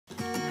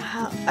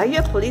Are you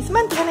a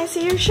policeman? Can I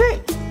see your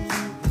shirt?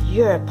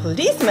 You're a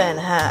policeman,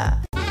 huh?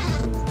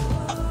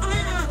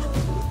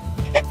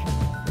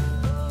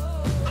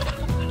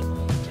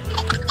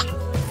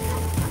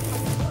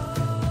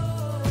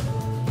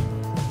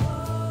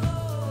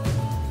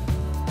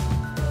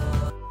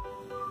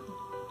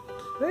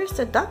 Where's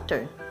the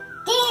doctor?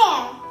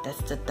 There.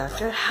 That's the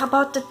doctor. How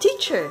about the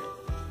teacher?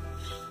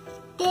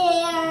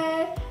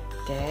 There.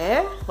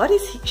 There? What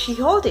is she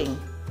holding?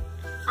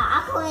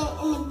 Apple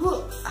and the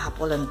books.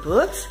 Apple and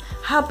books.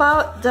 How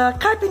about the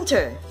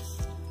carpenter?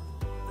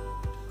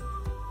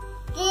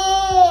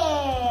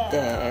 There.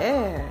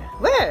 There.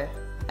 Where?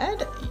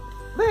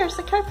 Where's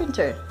the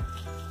carpenter?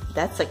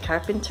 That's a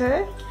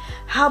carpenter.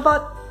 How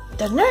about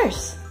the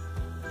nurse?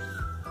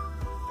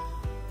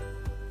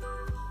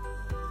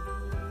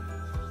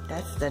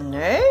 That's the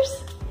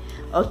nurse?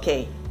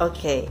 Okay.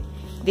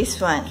 This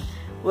one.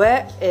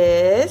 Where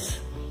is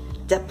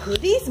the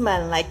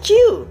policeman like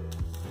you?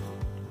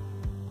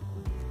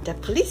 The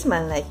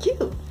policeman like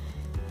you.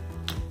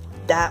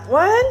 That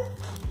one?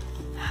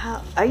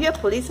 Are you a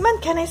policeman?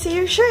 Can I see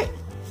your shirt?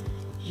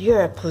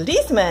 You're a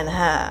policeman,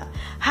 huh?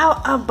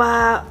 How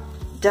about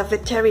the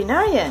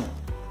veterinarian?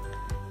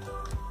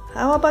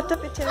 How about the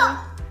veterinarian?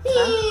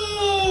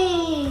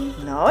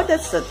 Huh? No,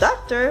 that's the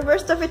doctor.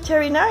 Where's the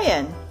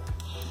veterinarian?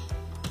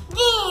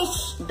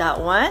 This. That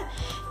one.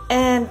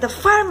 And the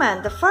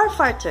fireman, the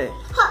firefighter.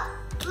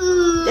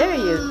 There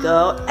you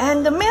go.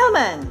 And the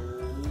mailman.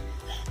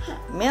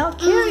 Mail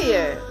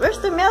carrier. Where's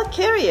the mail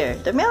carrier?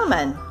 The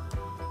mailman.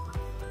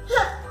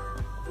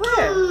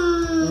 Where?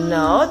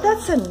 No,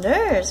 that's a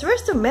nurse.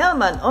 Where's the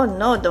mailman? Oh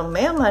no, the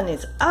mailman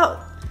is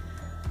out.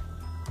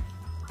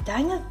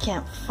 Daniel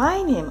can't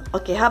find him.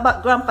 Okay, how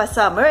about Grandpa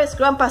Sam? Where is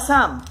Grandpa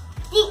Sam?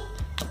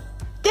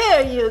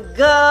 There you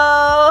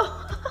go.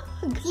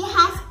 He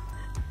has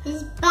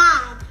his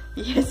bag.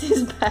 Yes,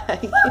 his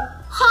bag.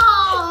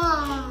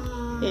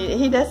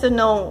 He doesn't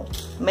know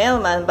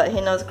mailman, but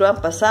he knows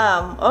Grandpa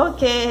Sam.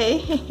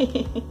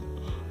 Okay.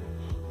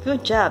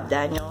 Good job,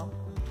 Daniel.